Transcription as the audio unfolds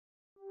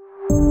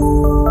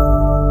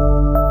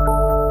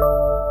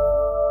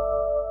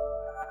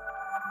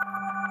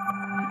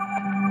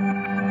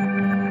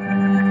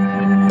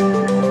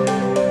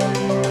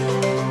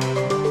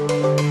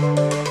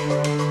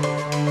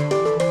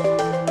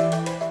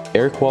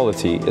air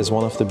quality is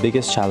one of the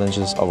biggest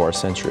challenges of our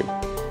century.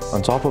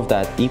 On top of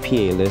that,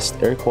 EPA lists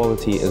air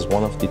quality as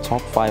one of the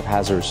top 5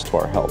 hazards to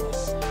our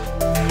health.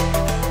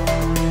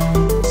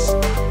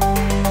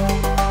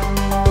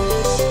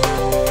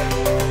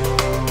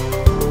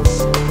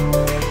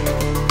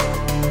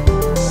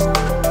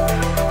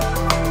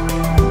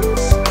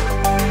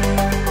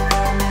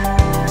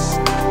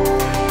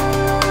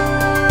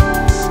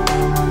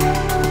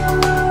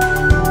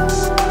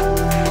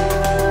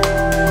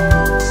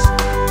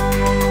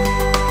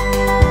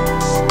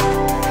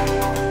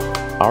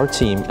 Our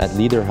team at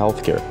Leader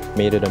Healthcare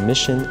made it a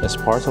mission as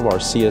part of our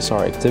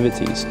CSR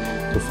activities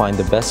to find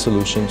the best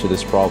solution to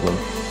this problem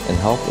and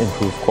help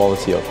improve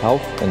quality of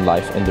health and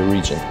life in the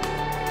region.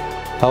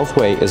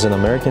 HealthWay is an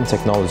American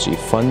technology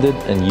funded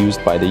and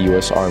used by the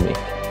US Army.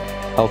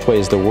 HealthWay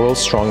is the world's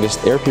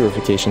strongest air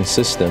purification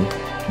system,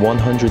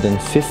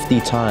 150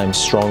 times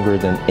stronger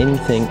than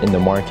anything in the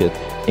market,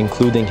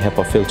 including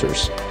HEPA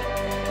filters.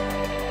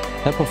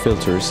 HEPA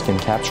filters can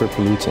capture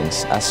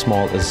pollutants as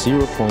small as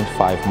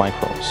 0.5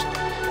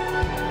 microns.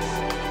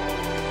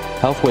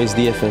 HealthWay's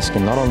DFS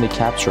can not only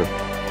capture,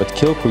 but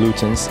kill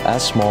pollutants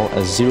as small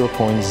as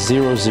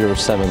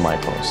 0.007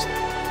 microns.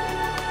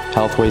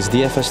 HealthWay's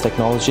DFS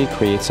technology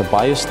creates a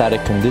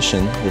biostatic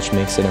condition which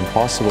makes it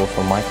impossible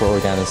for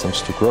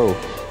microorganisms to grow,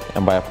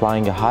 and by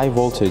applying a high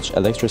voltage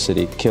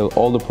electricity, kill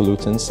all the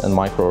pollutants and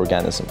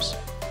microorganisms.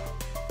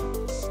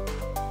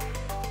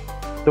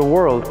 The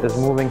world is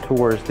moving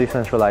towards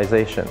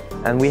decentralization,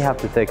 and we have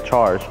to take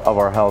charge of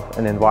our health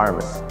and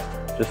environment.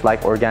 Just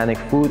like organic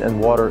food and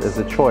water is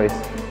a choice,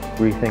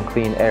 breathing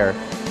clean air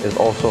is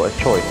also a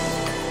choice.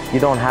 You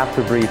don't have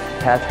to breathe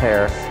pet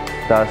hair,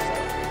 dust,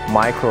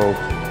 microbes,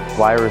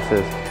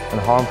 viruses,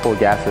 and harmful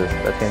gases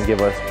that can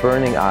give us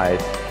burning eyes,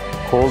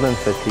 cold and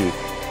fatigue,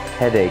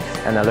 headaches,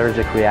 and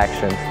allergic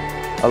reactions,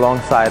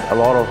 alongside a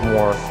lot of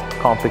more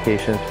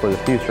complications for the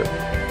future.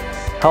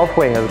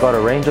 HealthWay has got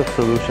a range of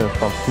solutions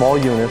from small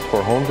units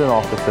for homes and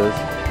offices,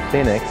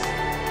 clinics,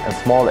 and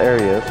small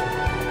areas,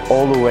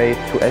 all the way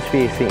to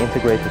HVAC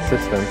integrated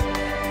systems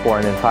for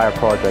an entire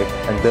project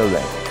and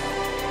building.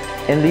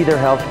 In Leader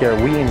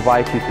Healthcare, we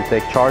invite you to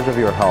take charge of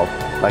your health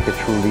like a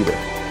true leader.